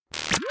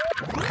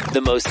The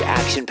most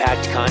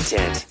action-packed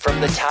content from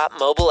the top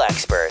mobile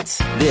experts.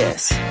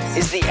 This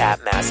is the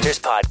App Masters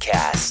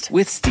Podcast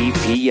with Steve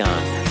P.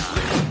 Young.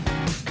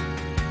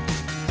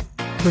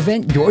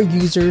 Prevent your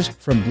users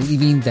from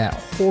leaving that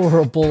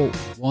horrible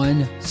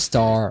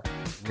 1-star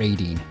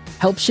rating.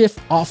 Helpshift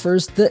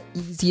offers the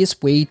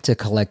easiest way to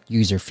collect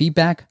user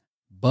feedback,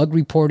 bug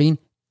reporting,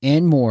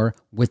 and more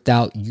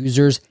without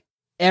users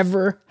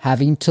ever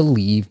having to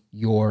leave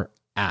your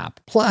app.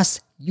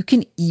 Plus, you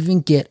can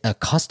even get a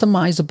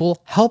customizable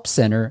help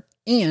center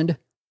and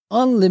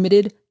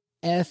unlimited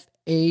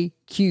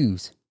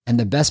FAQs. And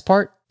the best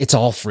part, it's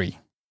all free.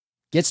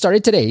 Get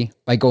started today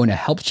by going to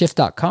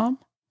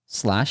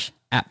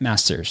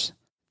helpshift.com/appmasters.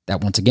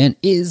 That once again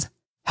is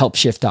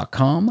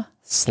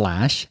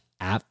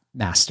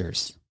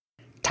helpshift.com/appmasters.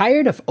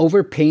 Tired of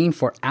overpaying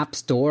for App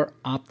Store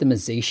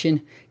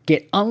optimization?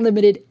 Get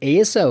unlimited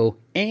ASO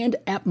and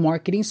app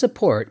marketing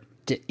support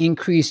to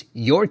increase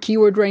your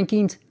keyword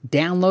rankings,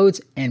 downloads,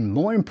 and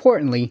more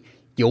importantly,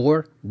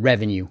 your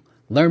revenue.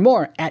 Learn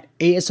more at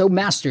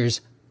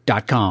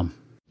asomasters.com.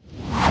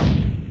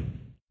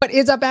 What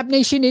is up, App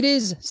Nation? It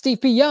is Steve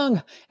P.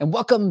 Young, and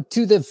welcome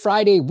to the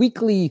Friday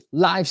weekly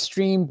live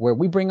stream where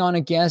we bring on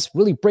a guest,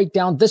 really break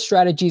down the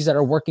strategies that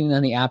are working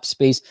in the app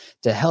space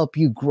to help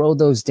you grow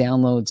those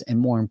downloads and,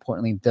 more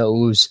importantly,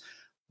 those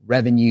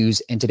revenues.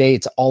 And today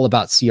it's all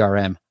about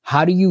CRM.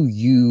 How do you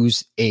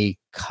use a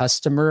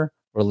customer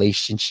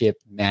relationship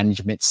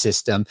management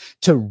system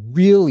to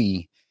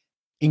really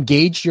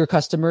engage your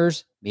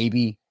customers,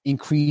 maybe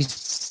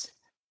increase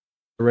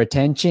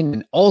retention,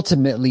 and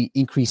ultimately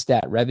increase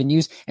that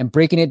revenues? And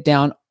breaking it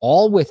down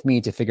all with me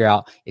to figure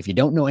out, if you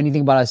don't know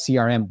anything about a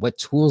CRM, what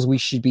tools we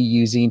should be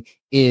using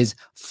is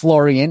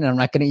Florian. And I'm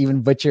not going to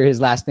even butcher his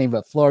last name,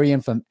 but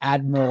Florian from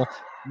Admiral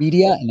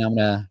Media. And I'm going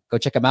to go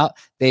check them out.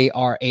 They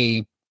are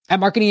a app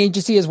marketing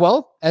agency as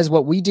well as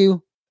what we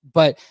do,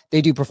 but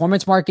they do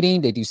performance marketing,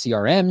 they do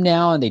CRM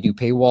now, and they do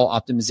paywall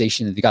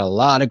optimization. They've got a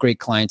lot of great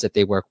clients that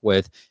they work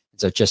with.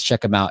 So just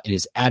check them out. It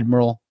is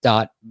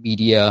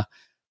admiral.media.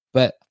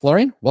 But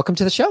Florian, welcome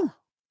to the show.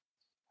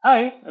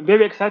 Hi, I'm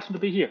very excited to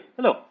be here.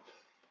 Hello.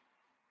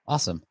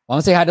 Awesome. I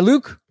want to say hi to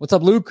Luke. What's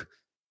up, Luke?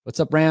 What's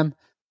up, Ram?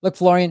 Look,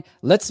 Florian,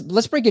 let's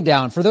break it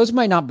down. For those who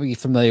might not be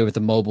familiar with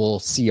the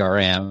mobile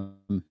CRM,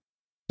 break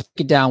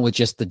it down with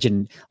just the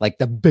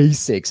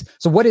basics.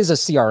 So what is a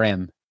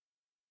CRM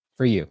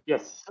for you?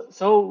 Yes.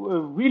 So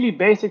really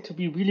basic to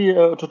be really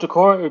to the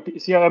core,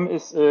 CRM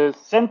is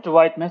send the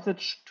right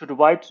message to the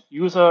right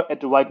user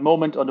at the right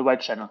moment on the right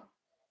channel.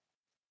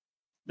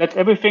 That's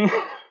everything.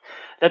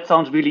 That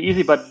sounds really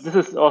easy, but this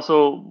is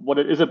also what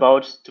it is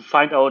about, to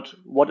find out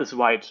what is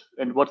right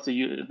and what's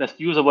the best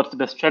user, what's the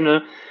best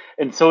channel.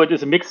 And so it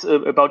is a mix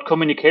about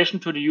communication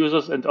to the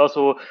users and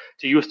also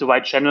to use the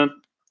right channel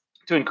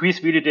to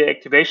increase really the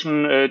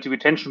activation, the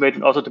retention rate,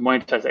 and also the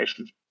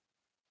monetization.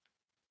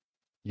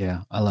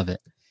 Yeah, I love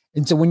it.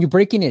 And so when you're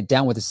breaking it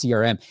down with a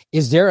CRM,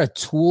 is there a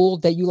tool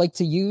that you like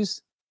to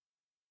use?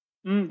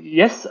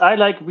 Yes, I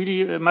like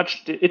really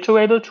much the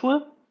iterable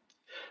tool.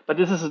 But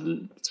this is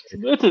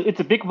it's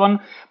a big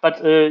one.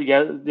 But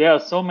there are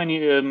so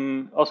many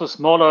also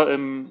smaller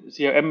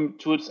CRM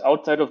tools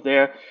outside of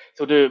there.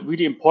 So the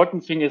really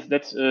important thing is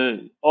that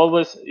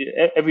always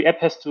every app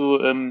has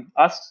to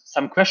ask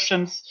some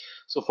questions.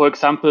 So for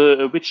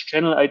example, which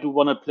channel I do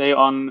want to play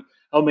on,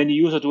 how many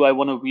users do I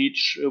want to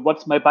reach,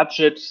 what's my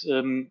budget,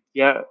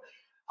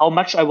 how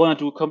much I want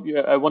to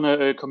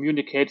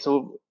communicate.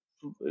 So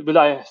will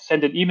I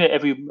send an email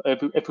every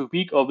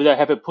week, or will I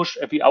have a push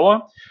every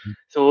hour?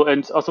 So,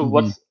 and also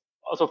what's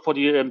also for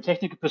the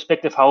technical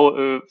perspective,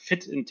 how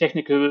fit in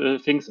technical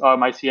things are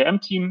my CRM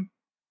team,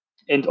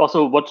 and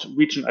also what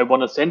region I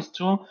want to send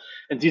to.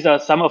 And these are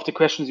some of the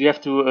questions you have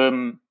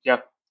to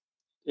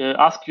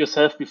ask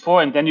yourself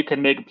before, and then you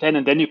can make a plan,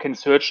 and then you can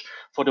search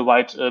for the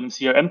right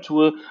CRM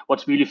tool,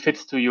 what really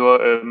fits to your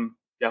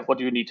what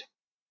do you need.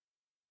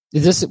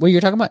 Is this what you're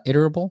talking about?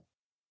 Iterable?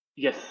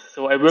 Yes,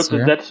 so I worked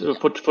with that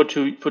for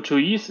 2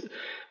 years.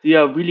 They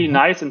are really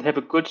nice and have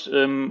a good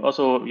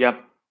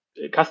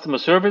customer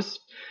service,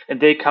 and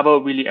they cover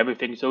really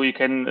everything. So you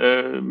can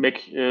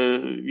make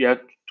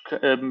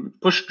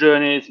push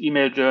journeys,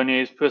 email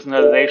journeys,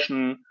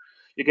 personalization.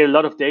 You get a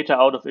lot of data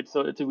out of it,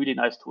 so it's a really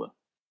nice tool.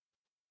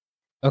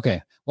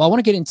 Okay, well, I want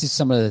to get into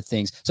some of the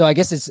things. So I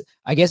guess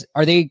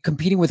are they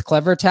competing with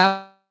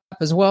CleverTap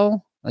as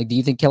well? Like, do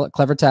you think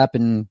CleverTap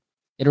and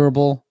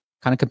Iterable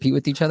kind of compete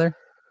with each other?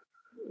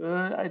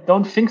 I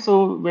don't think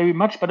so very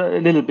much, but a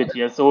little bit,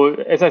 yeah. So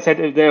as I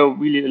said, there are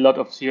really a lot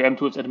of CRM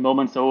tools at the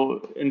moment.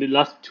 So in the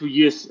last 2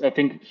 years, I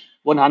think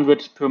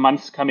 100 per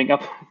month coming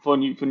up for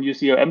new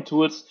CRM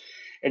tools.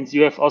 And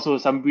you have also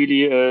some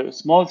really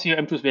small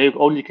CRM tools where you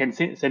only can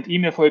send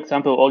email, for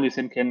example, only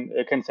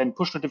can send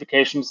push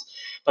notifications.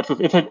 But with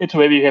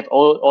Iterable, you have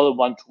all in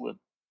one tool.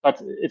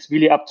 But it's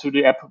really up to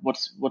the app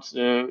what's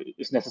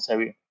is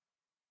necessary.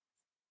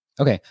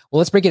 Okay, well,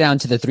 let's break it down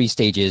to the 3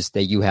 stages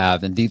that you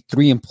have and the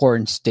 3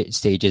 important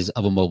stages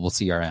of a mobile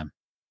CRM.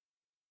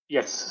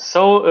 Yes,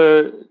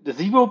 so the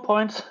 0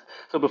 point,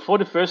 so before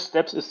the first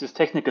steps is this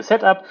technical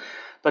setup.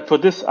 But for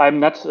this, I'm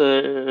not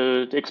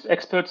the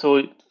expert,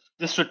 so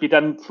this should be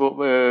done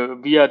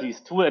via these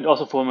tools and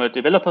also from a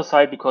developer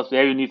side, because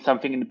there you need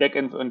something in the back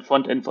end and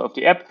front end of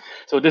the app.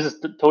 So this is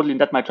totally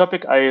not my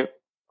topic. I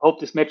hope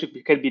this magic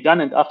can be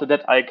done, and after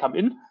that I come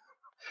in.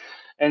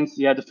 And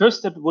yeah, the first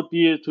step would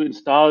be to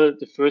install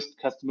the first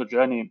customer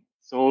journey.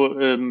 So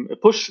a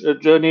push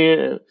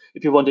journey,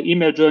 if you want an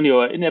email journey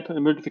or in-app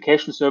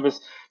notification service,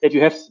 that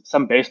you have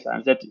some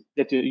baselines, that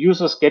the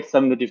users get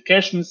some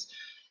notifications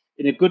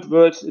in a good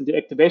word in the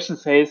activation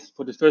phase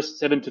for the first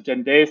 7 to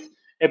 10 days,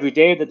 every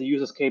day that the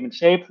users came in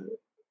shape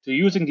to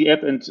using the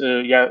app and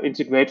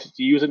integrate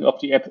the using of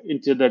the app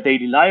into their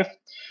daily life.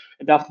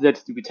 And after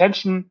that, the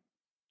retention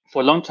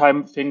for long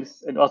time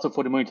things and also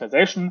for the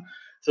monetization.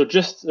 So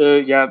just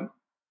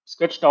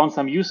sketch down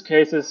some use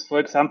cases. For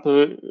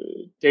example,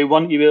 day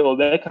one email or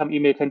welcome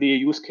email can be a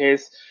use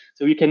case.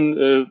 So we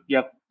can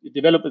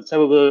develop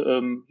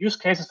several use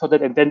cases for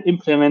that and then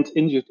implement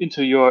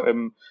into your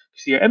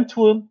CRM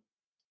tool.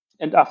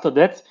 And after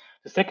that,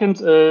 the second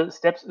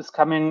steps is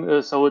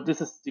coming. So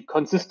this is the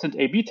consistent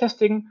A/B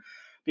testing,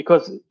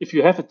 because if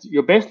you have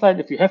your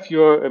baseline, if you have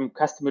your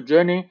customer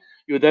journey,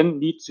 you then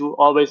need to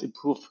always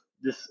improve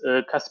this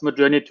customer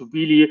journey to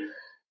really,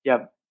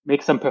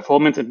 make some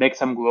performance and make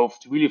some growth,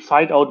 to really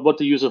find out what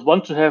the users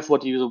want to have, what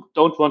the users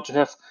don't want to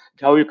have,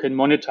 and how you can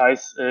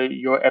monetize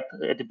your app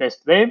at the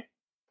best way.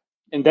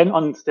 And then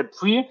on step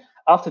 3,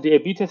 after the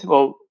A/B testing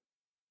or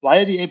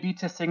while the A/B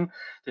testing,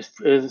 the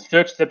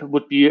third step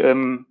would be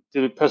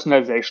the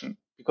personalization,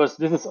 because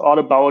this is all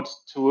about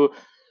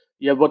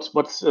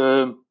what's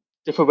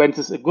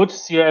differentiates a good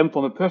CRM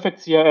from a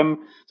perfect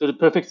CRM. So the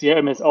perfect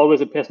CRM has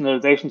always a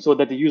personalization, so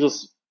that the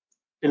users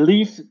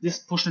believe this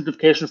push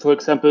notification, for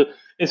example,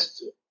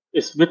 is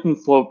written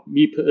for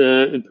me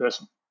in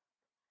person.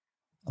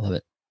 I love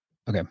it.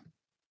 Okay.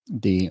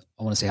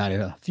 I want to say hi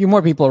to a few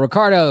more people.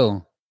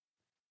 Ricardo,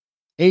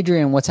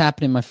 Adrian, what's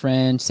happening, my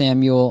friend?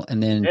 Samuel,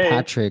 and then Hey.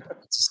 Patrick,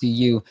 good to see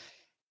you.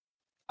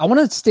 I want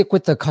to stick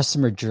with the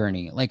customer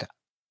journey. Like,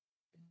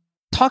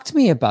 talk to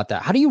me about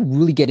that. How do you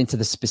really get into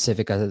the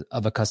specific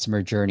of a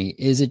customer journey?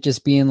 Is it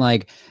just being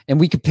like, and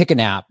we could pick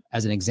an app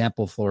as an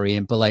example,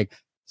 Florian, but like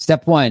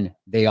step 1,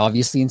 they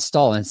obviously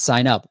install and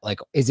sign up. Like,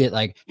 is it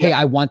like, hey,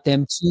 I want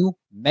them to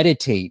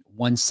meditate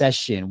one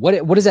session?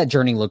 What does that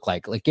journey look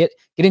like? Like, get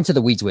into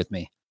the weeds with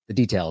me, the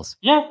details.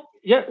 Yeah,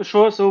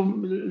 sure. So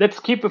let's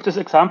keep with this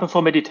example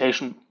for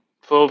meditation,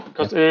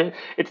 because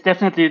it's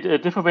definitely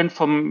different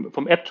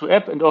from app to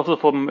app and also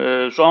from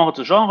genre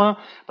to genre.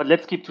 But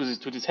let's keep to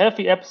this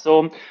healthy app.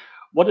 So,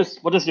 what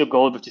is your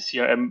goal with the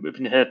CRM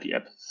within a healthy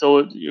app?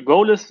 So your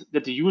goal is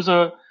that the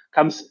user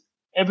comes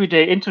every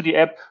day into the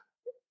app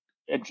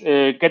and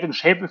get in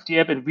shape with the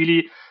app and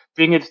really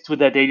bring it to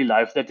their daily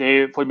life. That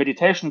they, for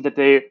meditation, that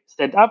they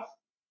stand up,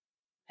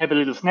 have a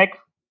little snack,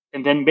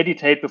 and then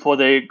meditate before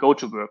they go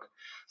to work.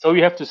 So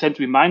you have to send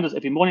reminders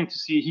every morning to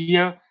see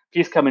here,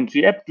 please come into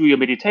the app, do your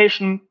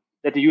meditation,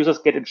 that the users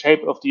get in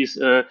shape of this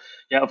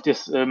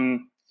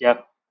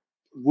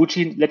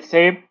routine, let's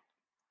say.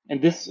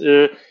 And this,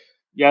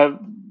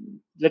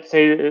 let's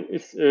say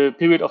is a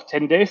period of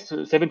 10 days,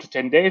 7 to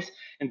 10 days.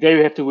 And there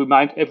you have to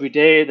remind every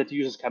day that the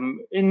users come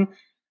in.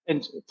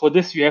 And for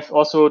this, you have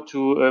also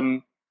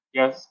to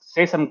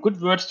say some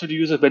good words to the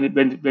users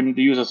when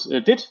the users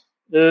did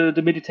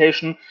the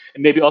meditation,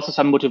 and maybe also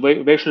some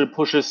motivational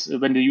pushes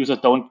when the users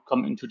don't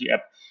come into the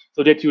app,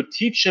 so that you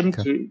teach them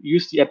to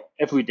use the app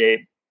every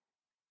day.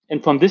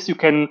 And from this, you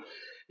can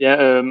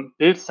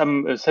build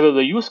some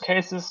several use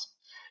cases.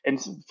 And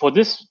for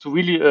this to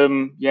really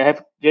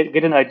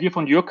get an idea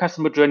from your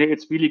customer journey,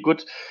 it's really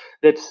good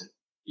that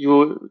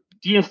you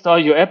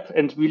deinstall your app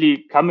and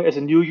really come as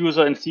a new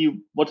user and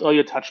see what are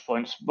your touch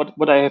points,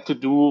 what I have to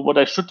do, what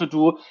I should to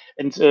do.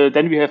 And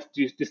then we have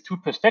these two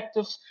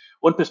perspectives.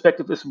 One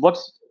perspective is what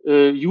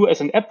you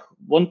as an app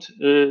want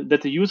that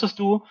the users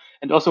do,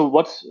 and also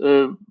what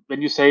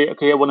when you say,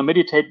 okay, I want to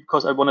meditate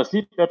because I want to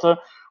sleep better,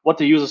 what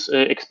the users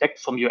expect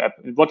from your app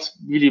and what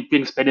really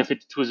brings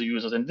benefit to the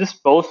users. And this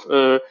both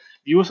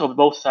views of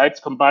both sides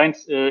combined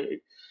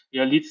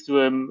leads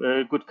to a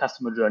good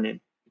customer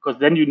journey, because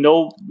then you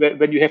know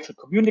when you have to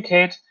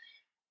communicate,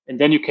 and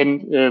then you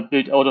can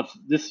build out of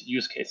this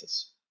use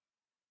cases.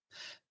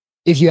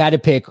 If you had to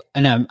pick,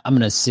 and I'm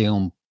going to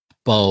assume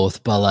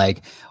both, but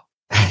like,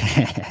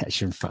 I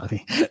shouldn't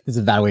probably, this is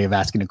a bad way of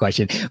asking a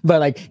question, but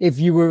like, if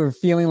you were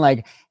feeling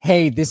like,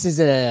 hey, this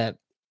is a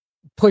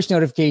push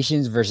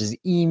notifications versus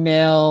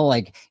email,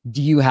 like,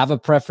 do you have a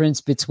preference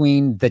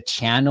between the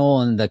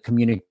channel and the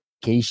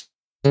communication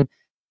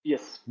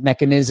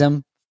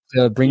mechanism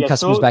to bring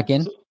customers back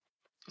in?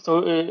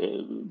 So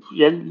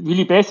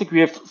really basic. We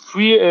have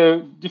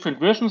 3 different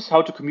versions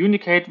how to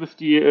communicate with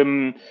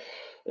the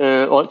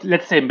or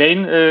let's say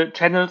main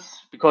channels,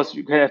 because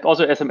you can have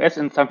also SMS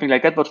and something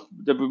like that. But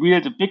the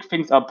big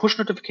things are push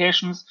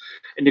notifications,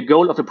 and the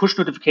goal of the push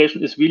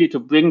notification is really to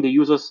bring the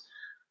users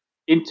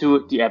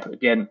into the app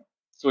again,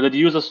 so that the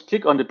users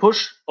click on the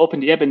push,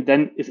 open the app, and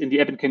then is in the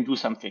app and can do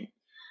something.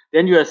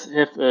 Then you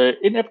have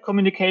in-app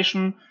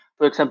communication.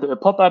 for example, a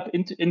pop-up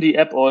in the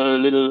app or a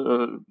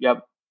little,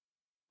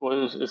 or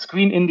a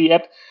screen in the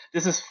app.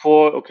 This is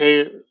for,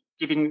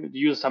 giving the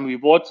user some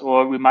rewards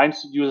or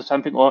reminds the user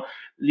something or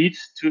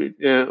leads to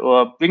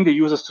or bring the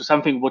users to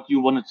something what you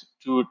wanted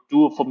to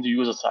do from the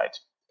user side.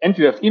 And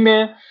you have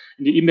email,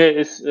 and the email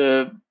is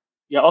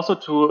also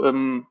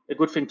to a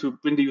good thing to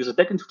bring the user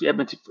back into the app.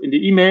 In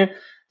the email,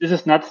 this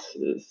is not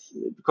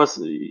because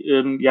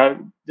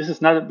this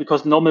is not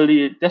because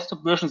normally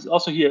desktop version is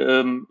also here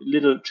a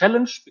little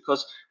challenge,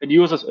 because when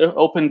users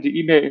open the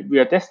email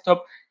via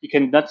desktop, you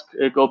cannot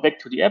go back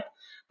to the app.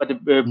 But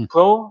the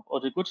pro or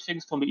the good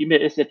things from the email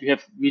is that you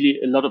have really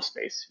a lot of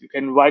space. You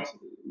can write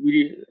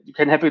you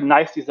can have a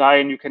nice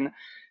design, you can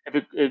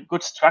have a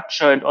good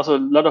structure, and also a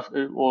lot of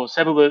or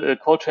several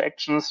call to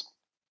actions.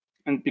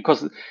 And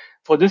because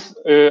for this,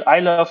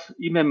 I love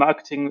email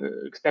marketing,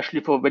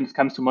 especially for when it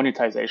comes to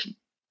monetization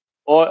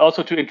or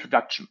also to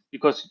introduction,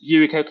 because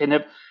here you can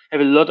have a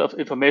lot of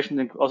information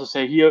and also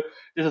say, here,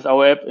 this is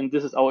our app and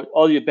this is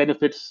all your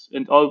benefits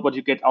and all what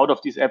you get out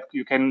of this app.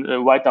 You can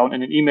write down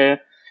in an email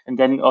and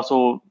then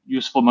also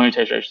use for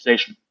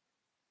monetization.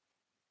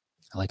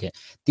 I like it.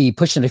 The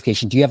push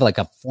notification, do you have like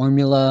a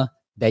formula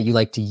that you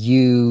like to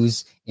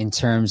use in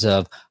terms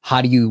of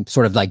how do you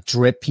sort of like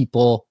drip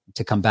people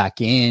to come back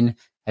in?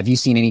 Have you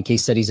seen any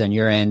case studies on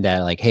your end that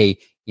like, hey,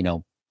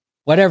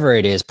 whatever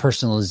it is,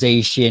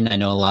 personalization? I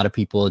know a lot of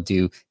people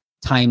do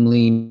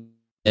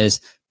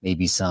timeliness,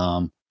 maybe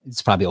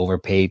it's probably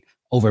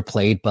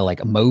overplayed, but like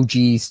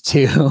emojis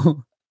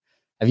too.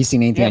 Have you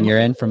seen anything on your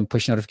end from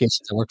push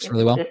notifications that works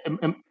really well?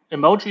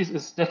 Emojis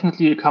is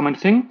definitely a common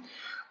thing.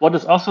 What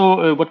is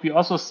also what we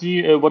also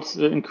see what's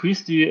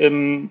increased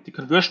the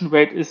conversion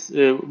rate is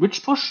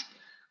rich push.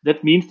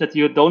 That means that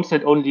you don't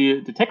send only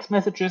the text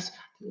messages.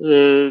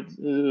 So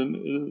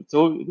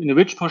in a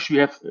rich push, you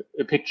have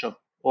a picture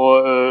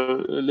or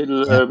a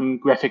little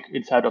graphic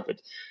inside of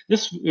it.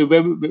 This are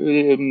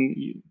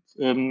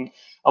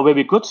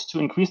very good to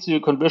increase the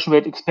conversion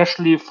rate,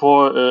 especially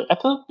for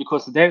Apple,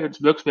 because there it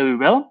works very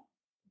well.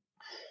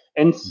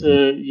 And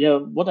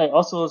what I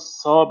also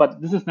saw, but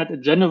this is not a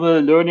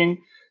general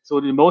learning. So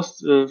the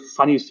most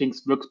funny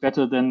things works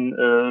better than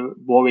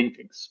boring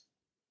things.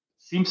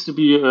 Seems to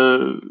be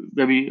a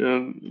very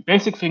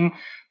basic thing,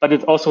 but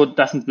it also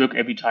doesn't work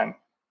every time.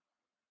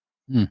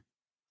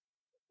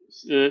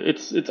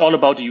 It's all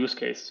about the use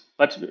case.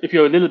 But if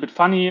you're a little bit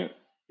funny,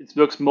 it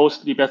works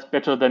mostly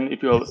better than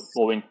if you're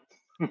boring.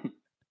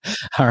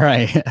 All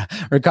right,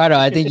 Ricardo,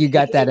 I think you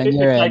got that on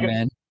your end,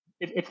 man.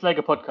 It's like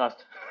a podcast.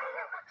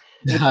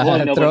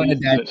 Throwing it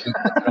down once in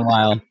a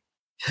while.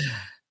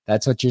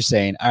 That's what you're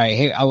saying. All right.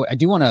 Hey, I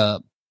do want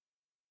to,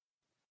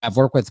 I've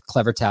worked with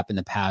CleverTap in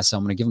the past, so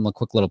I'm going to give them a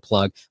quick little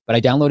plug, but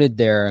I downloaded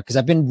because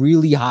I've been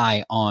really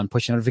high on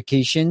push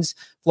notifications,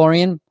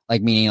 Florian,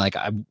 like meaning like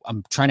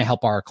I'm trying to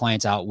help our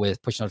clients out with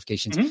push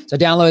notifications. Mm-hmm. So I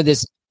downloaded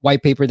this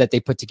white paper that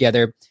they put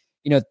together,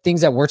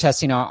 things that we're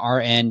testing on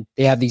our end.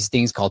 They have these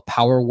things called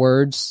power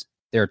words.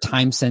 They're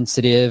time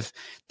sensitive,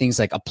 things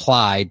like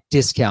applied,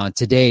 discount,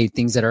 today,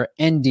 things that are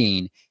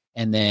ending.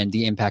 And then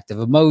the impact of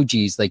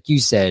emojis, like you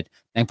said,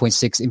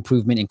 9.6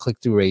 improvement in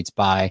click-through rates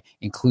by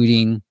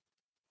including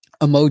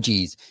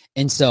emojis.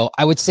 And so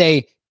I would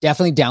say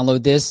definitely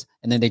download this.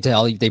 And then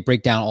they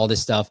break down all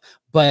this stuff.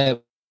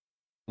 But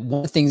one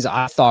of the things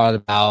I thought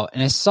about,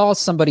 and I saw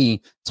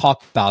somebody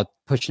talk about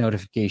push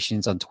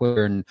notifications on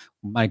Twitter, and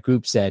my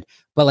group said,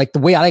 but like the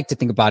way I like to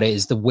think about it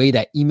is the way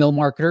that email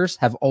marketers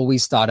have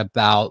always thought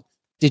about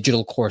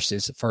digital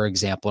courses, for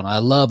example. And I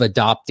love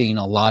adopting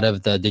a lot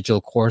of the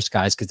digital course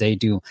guys because they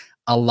do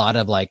a lot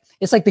of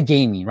it's like the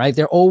gaming, right?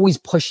 They're always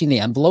pushing the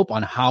envelope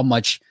on how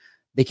much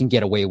they can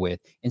get away with.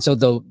 And so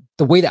the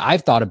way that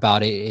I've thought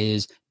about it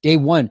is day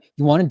one,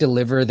 you want to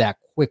deliver that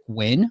quick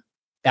win.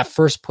 That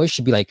first push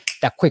should be like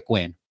that quick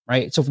win,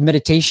 right? So for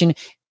meditation,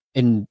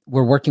 and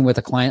we're working with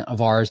a client of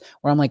ours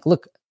where I'm like,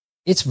 look,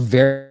 it's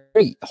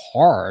very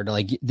hard.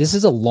 Like this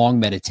is a long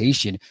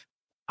meditation.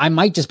 I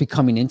might just be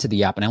coming into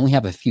the app and I only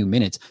have a few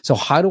minutes. So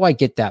how do I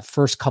get that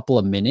first couple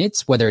of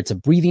minutes, whether it's a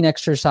breathing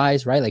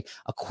exercise, right? Like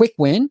a quick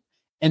win,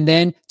 and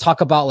then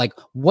talk about like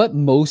what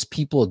most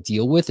people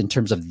deal with in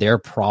terms of their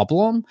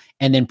problem,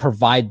 and then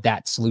provide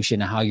that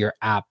solution and how your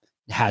app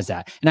has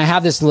that. And I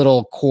have this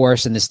little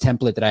course and this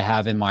template that I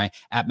have in my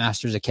App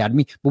Masters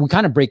Academy, but we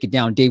kind of break it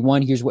down. Day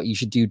one, here's what you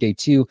should do. Day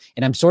two,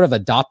 and I'm sort of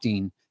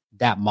adopting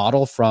that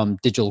model from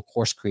digital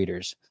course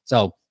creators.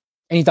 So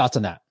any thoughts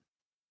on that?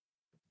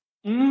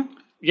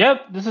 Yeah,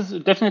 this is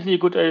definitely a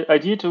good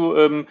idea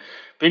to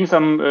bring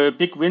some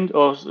big win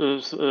or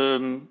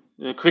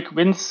quick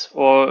wins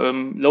or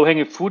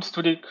low-hanging fruits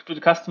to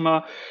the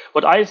customer.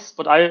 What I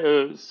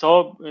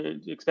saw,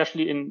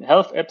 especially in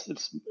health apps,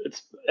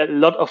 it's a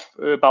lot of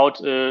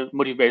about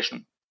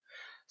motivation.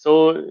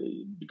 So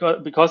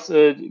because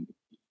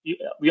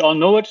we all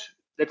know it.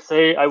 Let's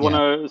say I want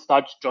to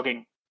start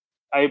jogging.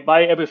 I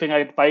buy everything.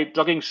 I buy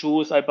jogging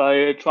shoes. I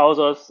buy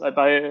trousers. I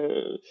buy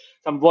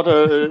some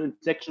water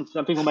section,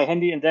 something for my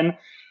handy. And then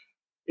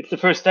it's the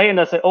first day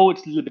and I say, oh,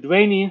 it's a little bit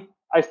rainy.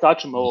 I start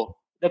tomorrow.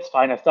 that's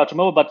fine. I start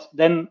tomorrow, but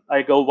then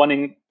I go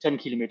running 10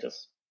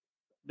 kilometers.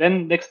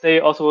 Then next day,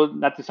 also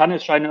that the sun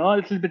is shining, a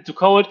little bit too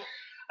cold.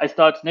 I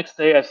start next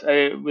day as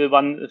I will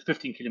run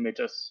 15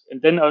 kilometers.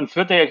 And then on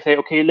third day, I say,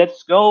 okay,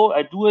 let's go.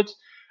 I do it.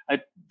 I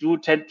do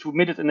 2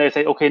 minutes and I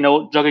say, okay,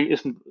 no, jogging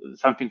isn't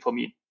something for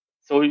me.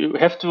 So you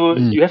have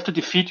to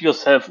defeat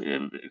yourself,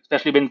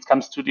 especially when it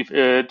comes to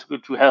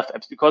health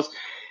apps, because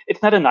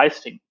it's not a nice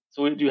thing.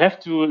 So you have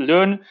to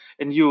learn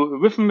a new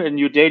rhythm, a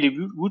new daily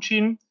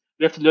routine.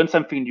 You have to learn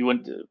something new,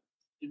 and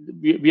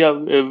we are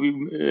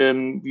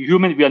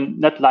human. We are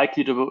not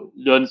likely to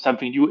learn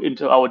something new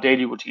into our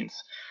daily routines,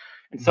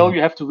 and so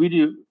you have to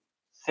really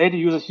say to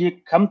users here,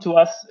 come to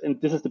us,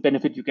 and this is the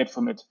benefit you get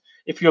from it.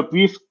 If you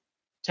breathe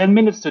 10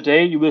 minutes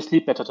today, you will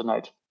sleep better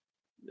tonight.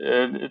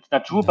 It's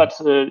not true, but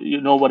you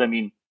know what I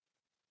mean.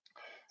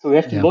 So we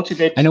have to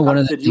motivate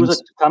the users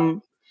to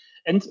come.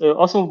 And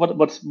also,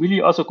 what's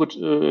really also good,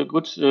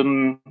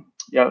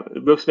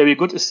 works very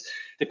good is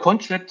the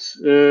contract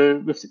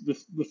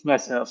with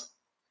myself.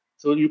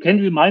 So you can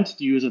remind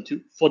the user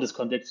for this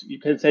contract. You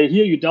can say,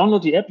 here, you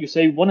download the app. You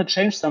say you want to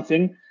change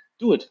something,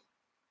 do it,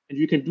 and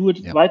you can do it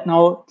right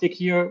now. Click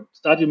here,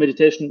 start your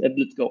meditation, and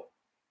let's go.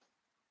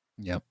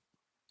 Yep,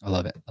 I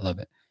love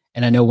it.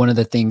 And I know one of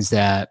the things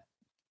that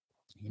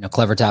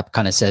CleverTap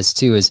kind of says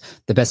too is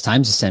the best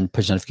times to send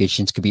push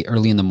notifications could be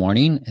early in the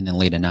morning and then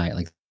late at night.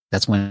 Like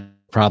that's when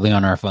probably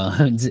on our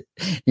phones,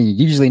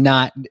 usually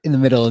not in the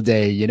middle of the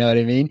day. You know what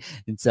I mean?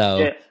 And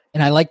so,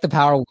 and I like the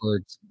power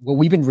words. What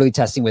we've been really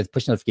testing with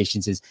push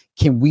notifications is,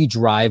 can we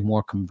drive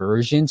more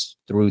conversions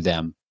through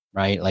them?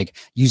 Right? Like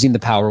using the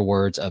power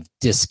words of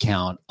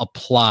discount,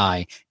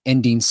 apply,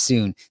 ending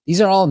soon.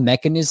 These are all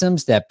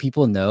mechanisms that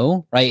people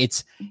know, right?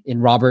 It's in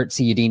Robert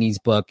Cialdini's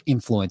book,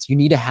 Influence. You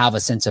need to have a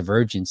sense of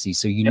urgency.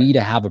 So you need to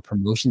have a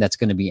promotion that's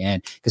going to be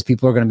in, because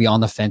people are going to be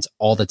on the fence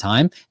all the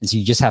time. And so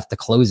you just have to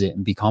close it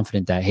and be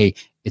confident that, hey,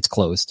 it's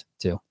closed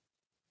too.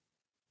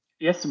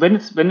 Yes,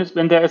 when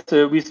there is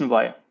a reason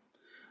why.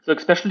 So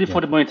especially for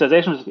the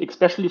monetization,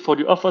 especially for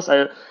the offers,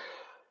 I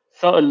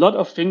saw a lot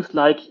of things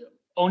like,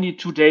 only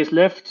 2 days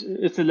left.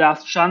 It's the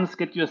last chance.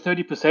 Get your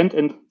 30%.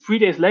 And 3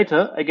 days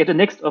later, I get the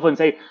next offer and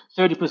say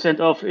 30%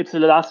 off. It's the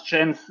last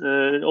chance.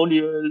 Only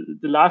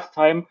the last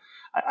time.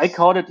 I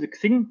call it the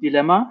Xing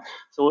dilemma.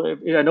 So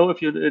I know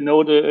if you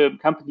know the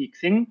company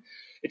Xing,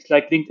 it's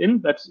like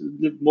LinkedIn, but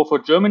more for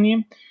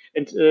Germany.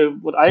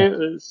 And what I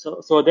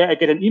saw there, I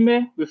get an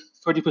email with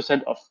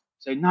 30% off.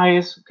 Say,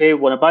 nice. Okay,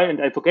 want to buy. And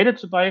I forget it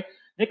to buy.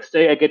 Next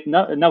day, I get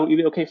another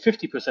email. Okay,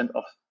 50%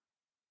 off.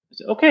 I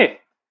say, okay.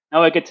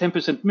 Now I get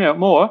 10%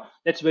 more.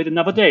 Let's wait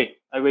another day.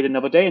 I wait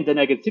another day, and then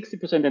I get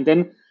 60%, and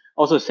then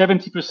also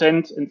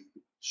 70%. And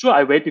sure,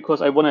 I wait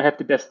because I want to have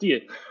the best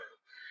deal.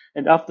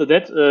 And after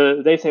that,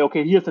 they say,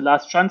 okay, here's the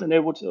last chance, and they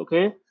would,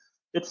 okay,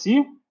 let's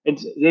see. And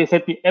they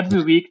send me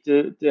every week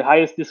the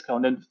highest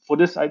discount. And for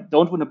this, I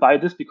don't want to buy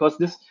this, because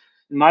this,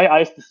 in my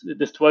eyes, this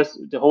destroys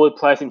the whole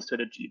pricing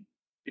strategy.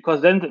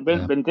 Because then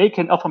when they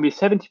can offer me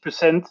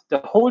 70% the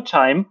whole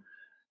time,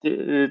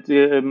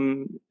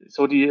 the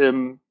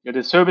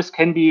service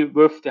can be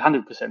worth the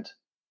 100%.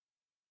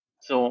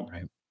 So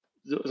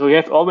you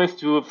have always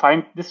to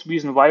find this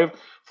reason why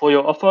for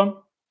your offer.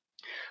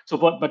 So,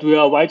 but we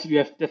are right. We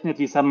have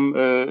definitely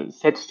some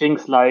set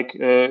things like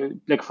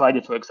Black Friday,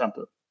 for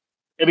example.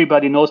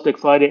 Everybody knows Black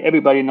Friday.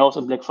 Everybody knows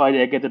on Black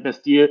Friday I get the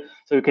best deal.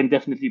 So you can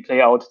definitely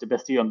play out the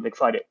best deal on Black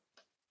Friday.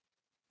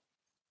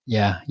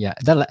 Yeah.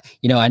 That,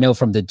 I know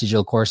from the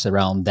digital course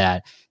around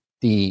that.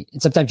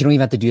 Sometimes you don't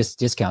even have to do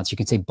discounts. You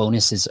can say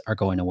bonuses are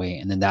going away,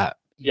 and then that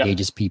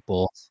engages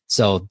people.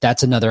 So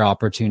that's another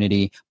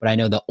opportunity. But I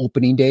know the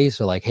opening day,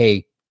 so like,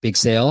 hey, big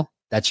sale,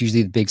 that's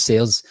usually the big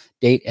sales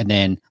date. And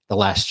then the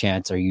last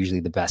chance are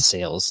usually the best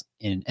sales.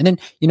 And then,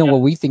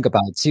 what we think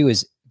about too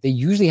is they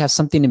usually have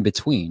something in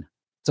between.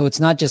 So it's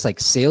not just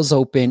like sales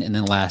open and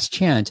then last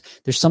chance.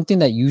 There's something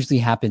that usually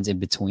happens in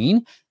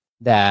between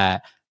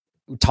that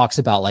talks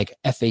about like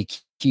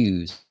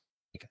FAQs.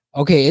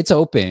 Okay, it's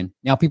open.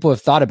 Now people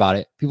have thought about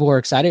it. People who are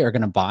excited are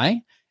going to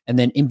buy. And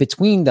then in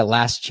between the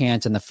last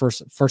chance and the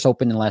first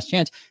open and last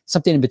chance,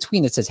 something in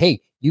between that says,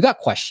 hey, you got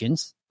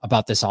questions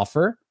about this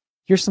offer.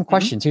 Here's some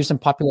questions. Here's some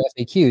popular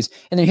FAQs.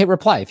 And then hit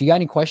reply. If you got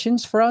any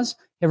questions for us,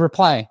 hit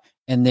reply.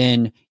 And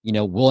then,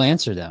 we'll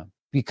answer them.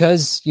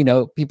 Because,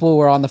 people who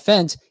are on the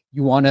fence,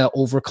 you want to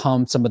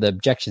overcome some of the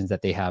objections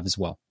that they have as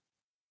well.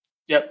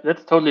 Yeah,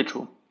 that's totally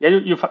true. Yeah,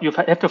 you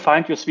have to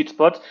find your sweet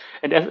spot.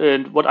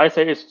 And what I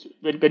say is,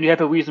 when you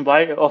have a reason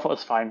why, an offer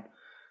is fine.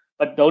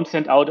 But don't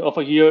send out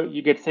offer here,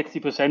 you get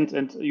 60%,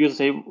 and you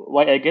say,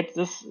 why I get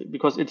this?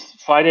 Because it's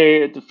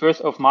Friday, the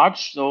 1st of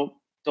March, so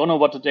don't know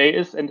what the day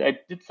is. And I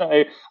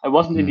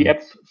wasn't in the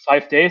app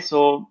 5 days,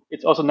 so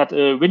it's also not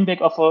a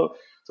win-back offer.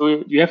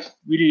 So you have to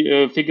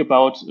really think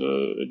about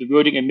the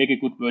wording and make a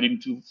good wording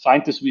to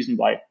find this reason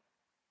why.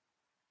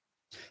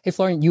 Hey,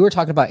 Florian, you were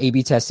talking about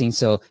A/B testing.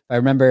 So I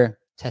remember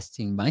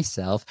testing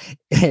myself,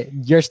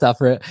 your stuff,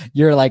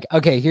 you're like,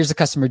 okay, here's the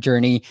customer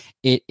journey.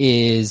 It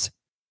is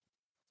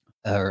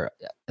or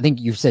I think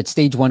you said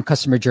stage 1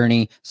 customer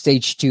journey,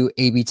 stage 2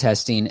 A/B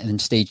testing, and then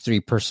stage 3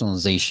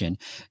 personalization.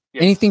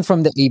 Yes. Anything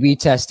from the A/B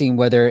testing,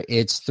 whether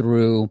it's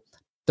through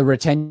the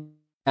retention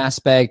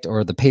aspect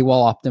or the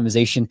paywall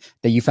optimization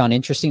that you found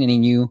interesting? Any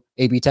new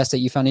A/B tests that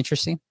you found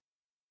interesting?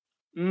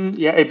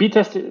 A/B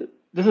test.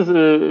 This is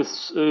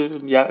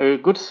a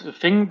good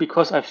thing,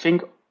 because I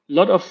think a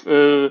lot of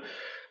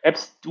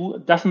apps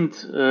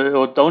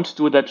don't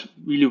do that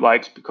really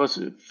right. Because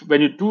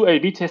when you do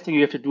A/B testing,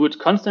 you have to do it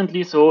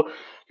constantly. So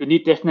you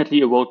need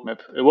definitely a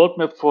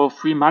roadmap for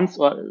 3 months,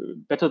 or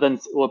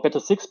better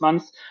 6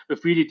 months,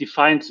 with really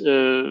defined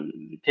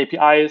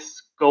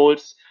KPIs,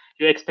 goals,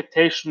 your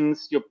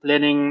expectations, your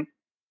planning,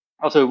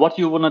 also what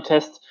you want to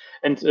test.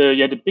 And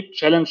the big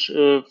challenge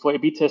for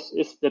A/B tests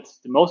is that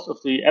most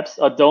of the apps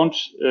don't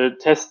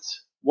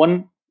test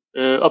one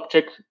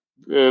object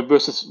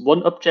versus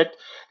one object.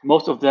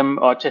 Most of them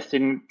are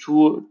testing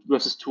 2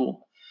 versus 2.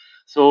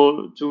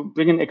 So to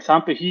bring an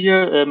example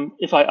here,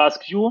 if I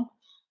ask you,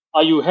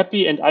 are you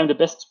happy and I'm the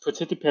best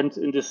participant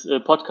in this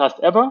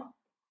podcast ever?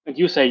 And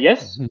you say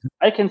yes,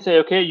 I can say,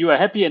 okay, you are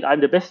happy and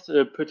I'm the best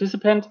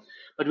participant.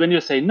 But when you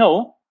say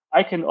no,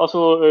 I can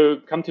also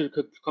come to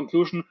the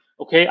conclusion,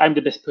 okay, I'm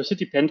the best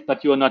participant,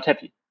 but you are not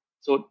happy.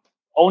 So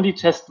only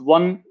test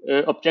one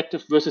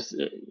objective versus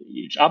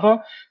each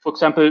other. For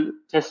example,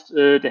 test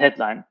the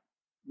headline.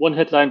 One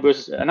headline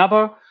versus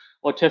another,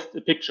 or test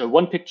a picture.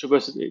 One picture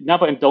versus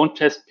another, and don't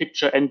test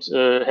picture and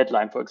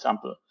headline, for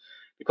example.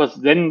 Because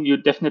then you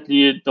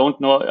definitely don't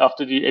know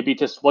after the A/B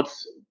test what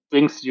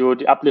brings you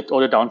the uplift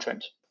or the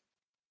downtrend.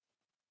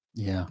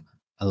 Yeah,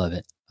 I love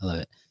it.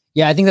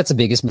 Yeah, I think that's the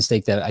biggest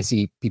mistake that I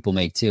see people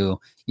make too.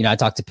 I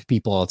talk to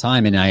people all the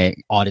time and I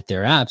audit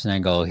their apps and I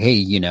go,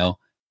 hey,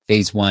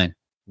 phase 1,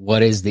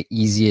 what is the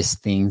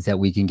easiest things that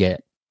we can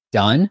get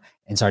done,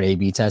 and start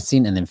A/B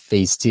testing. And then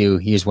phase 2,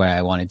 here's what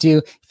I want to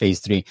do. Phase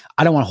 3,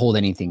 I don't want to hold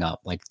anything up.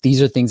 Like,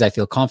 these are things I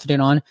feel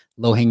confident on,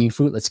 low hanging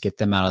fruit. Let's get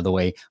them out of the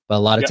way. But a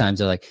lot of times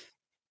they're like,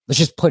 let's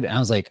just put it. And I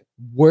was like,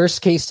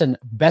 best case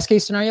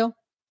scenario,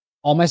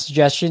 all my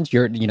suggestions,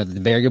 the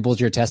variables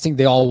you're testing,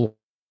 they all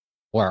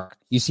work.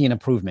 You see an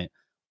improvement.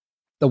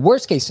 The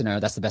worst case scenario,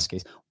 that's the best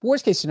case.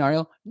 Worst case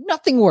scenario,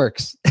 nothing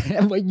works.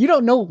 You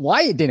don't know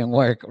why it didn't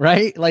work,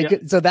 right?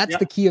 So that's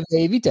the key of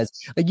the A/B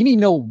test. Like, you need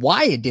to know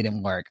why it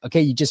didn't work.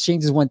 Okay, you just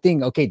changed this one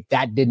thing. Okay,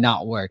 that did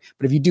not work.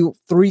 But if you do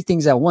 3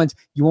 things at once,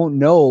 you won't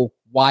know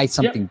why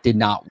something did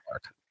not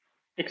work.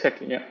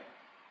 Exactly. Yeah,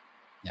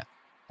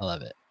 I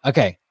love it.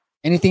 Okay,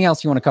 anything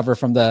else you want to cover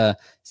from the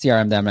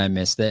CRM that I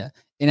missed? The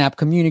in-app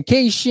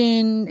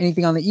communication,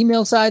 anything on the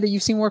email side that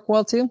you've seen work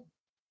well too?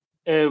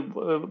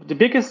 The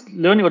biggest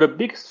learning, or the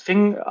biggest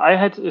thing I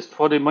had, is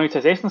for the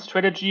monetization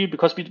strategy,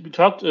 because we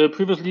talked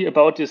previously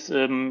about this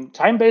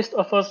time-based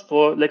offers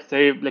for, let's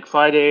say, Black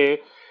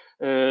Friday,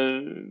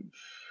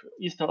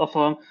 Easter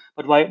offer.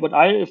 But what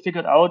I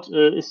figured out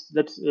is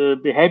that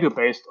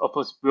behavior-based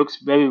offers works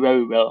very,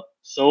 very well.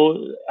 So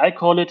I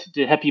call it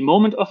the happy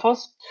moment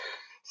offers.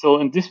 So,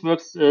 and this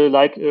works you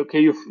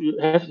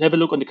have a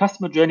look on the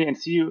customer journey and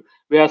see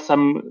where are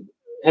some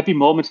happy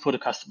moments for the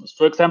customers.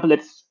 For example,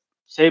 let's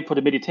say for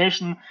the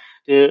meditation,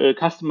 the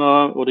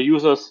customer or the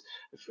users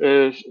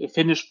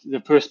finished the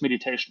first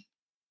meditation.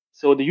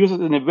 So the user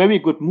is in a very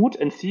good mood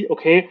and see,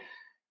 okay,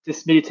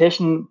 this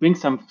meditation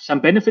brings some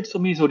benefits for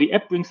me. So the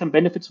app brings some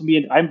benefits for me,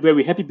 and I'm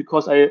very happy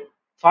because I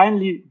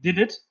finally did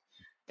it.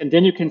 And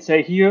then you can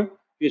say here,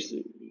 you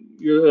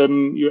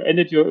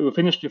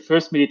finished your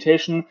first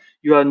meditation.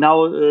 You are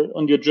now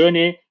on your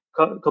journey.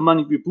 Come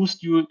on, we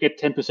boost you, get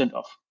 10%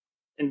 off.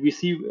 And we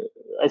see,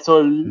 I saw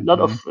a lot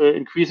of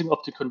increasing of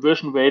the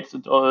conversion rates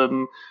and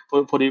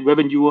for the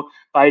revenue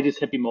by these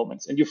happy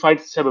moments. And you find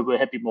several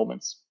happy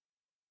moments.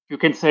 You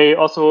can say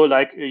also,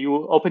 like,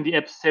 you open the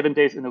app 7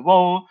 days in a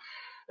row,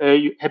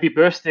 happy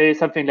birthday,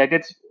 something like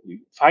that. You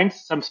find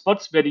some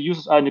spots where the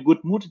users are in a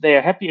good mood, they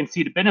are happy and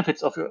see the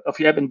benefits of your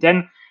app, and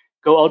then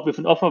go out with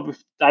an offer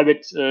with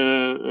direct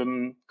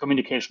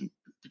communication.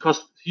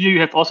 Because here you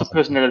have also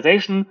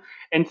personalization,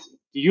 and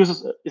the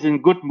users is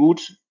in good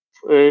mood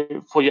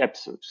for your app.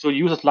 So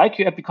users like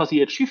your app because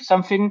he achieved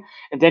something,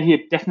 and then he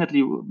had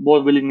definitely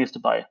more willingness to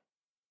buy.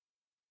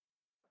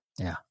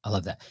 Yeah, I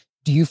love that.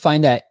 Do you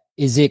find that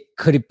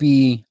could it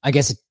be, I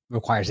guess it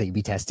requires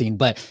A/B testing,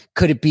 but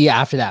could it be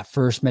after that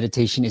first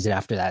meditation? Is it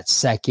after that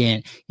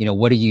second?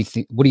 What do you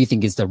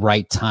think is the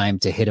right time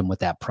to hit him with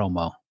that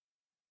promo?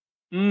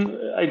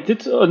 I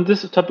did on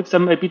this topic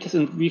some A/B tests,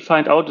 and we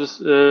find out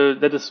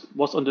that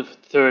was on the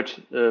third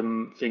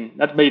thing.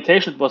 Not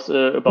meditation, it was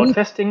about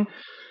fasting,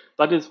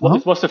 but it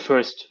was the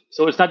first.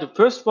 So it's not the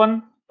first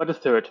one, but the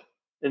third.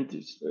 And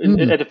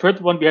at the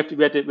third one, we had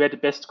the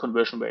best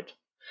conversion rate.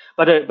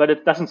 But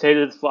it doesn't say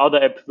that for other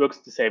apps works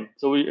the same.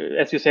 So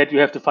as you said, you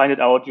have to find it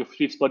out, your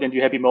sweet spot and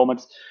your happy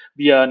moments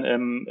via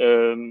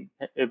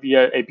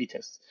A/B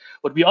test.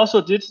 What we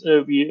also did,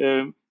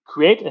 we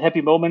create a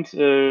happy moment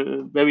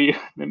very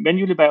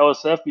manually by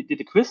ourselves. We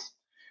did a quiz.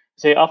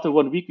 Say after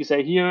 1 week, we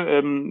say here,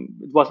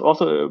 it was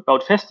also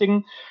about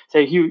fasting.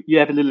 Say here, you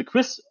have a little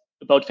quiz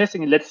about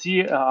fasting, and let's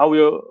see how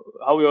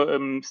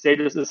your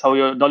status is, how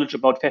your knowledge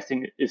about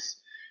fasting is.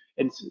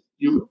 And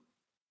you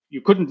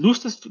couldn't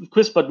lose this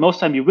quiz, but most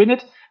time you win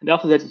it. And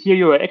after that, here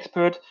you're an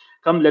expert.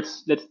 Come,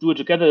 let's do it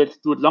together. Let's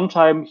do it long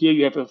time. Here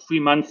you have a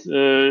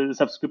 3-month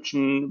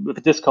subscription with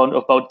a discount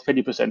of about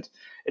 20%.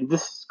 And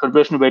this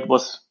conversion rate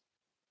was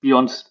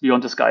beyond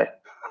the sky.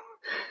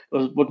 It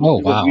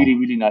was really,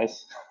 really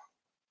nice.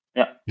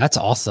 Yeah. That's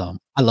awesome.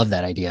 I love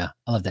that idea.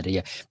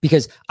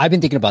 Because I've been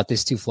thinking about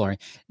this too, Florian.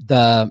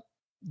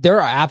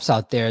 There are apps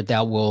out there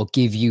that will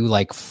give you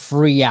like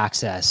free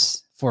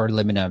access for a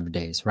limited number of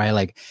days, right?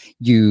 Like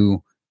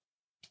you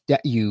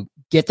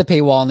get the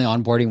paywall on the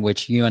onboarding,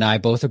 which you and I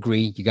both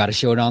agree, you got to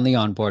show it on the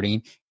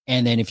onboarding.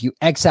 And then if you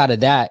X out of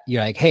that,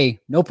 you're like,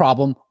 hey, no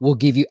problem. We'll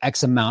give you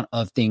X amount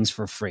of things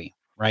for free,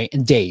 right?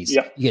 In days,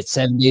 You get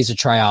 7 days to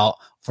try out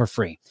for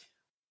free.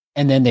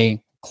 And then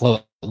they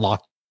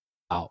lock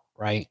out,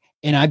 right?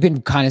 And I've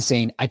been kind of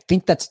saying, I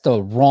think that's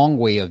the wrong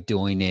way of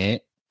doing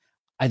it.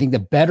 I think the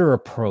better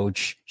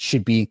approach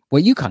should be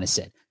what you kind of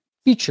said,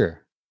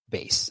 feature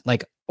based,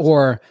 like,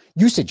 or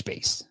usage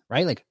based,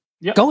 right? Like,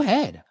 Go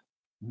ahead,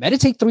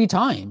 meditate 3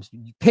 times,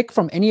 pick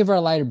from any of our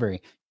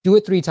library, do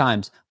it 3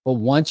 times. But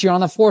once you're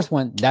on the 4th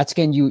one, that's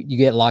when you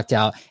get locked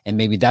out. And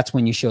maybe that's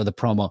when you show the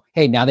promo.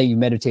 Hey, now that you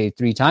meditated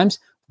 3 times,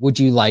 would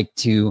you like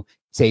to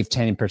save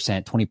 10%,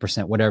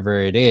 20%, whatever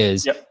it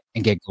is,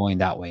 and get going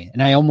that way?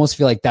 And I almost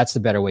feel like that's the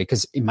better way,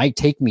 because it might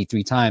take me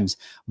 3 times,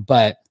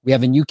 but we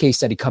have a new case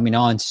study coming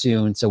on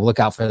soon. So look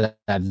out for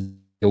that.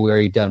 We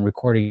already done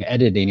recording,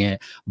 editing it,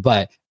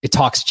 but it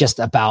talks just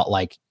about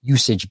like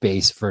usage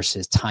based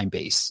versus time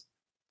based.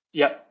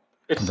 Yeah.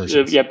 It's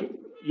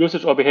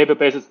usage or behavior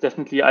based is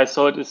definitely, I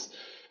saw it is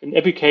in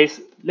every case,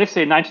 let's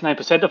say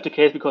 99% of the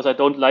case, because I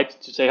don't like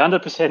to say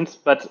 100%,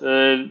 but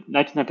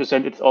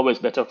 99%, it's always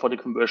better for the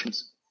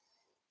conversions.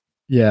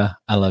 Yeah,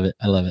 I love it.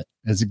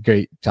 It's a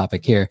great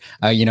topic here.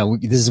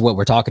 This is what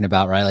we're talking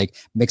about, right? Like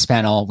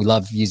Mixpanel, we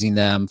love using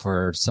them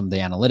for some of the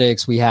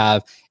analytics we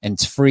have, and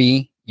it's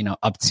free,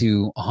 up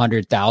to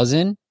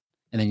 100,000.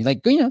 And then you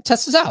like,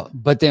 test this out.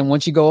 But then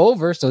once you go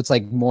over, so it's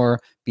like more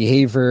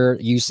behavior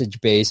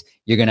usage based,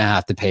 you're going to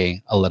have to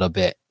pay a little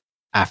bit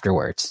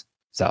afterwards.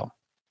 So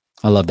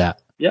I love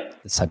that. Yeah.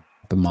 This type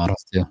of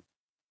models too.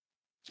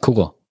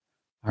 Cool. All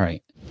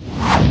right.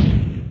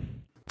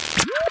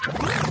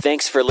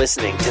 Thanks for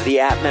listening to the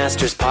App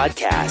Masters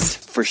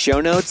podcast. For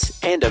show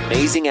notes and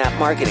amazing app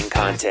marketing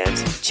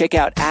content, check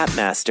out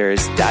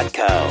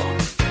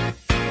appmasters.co.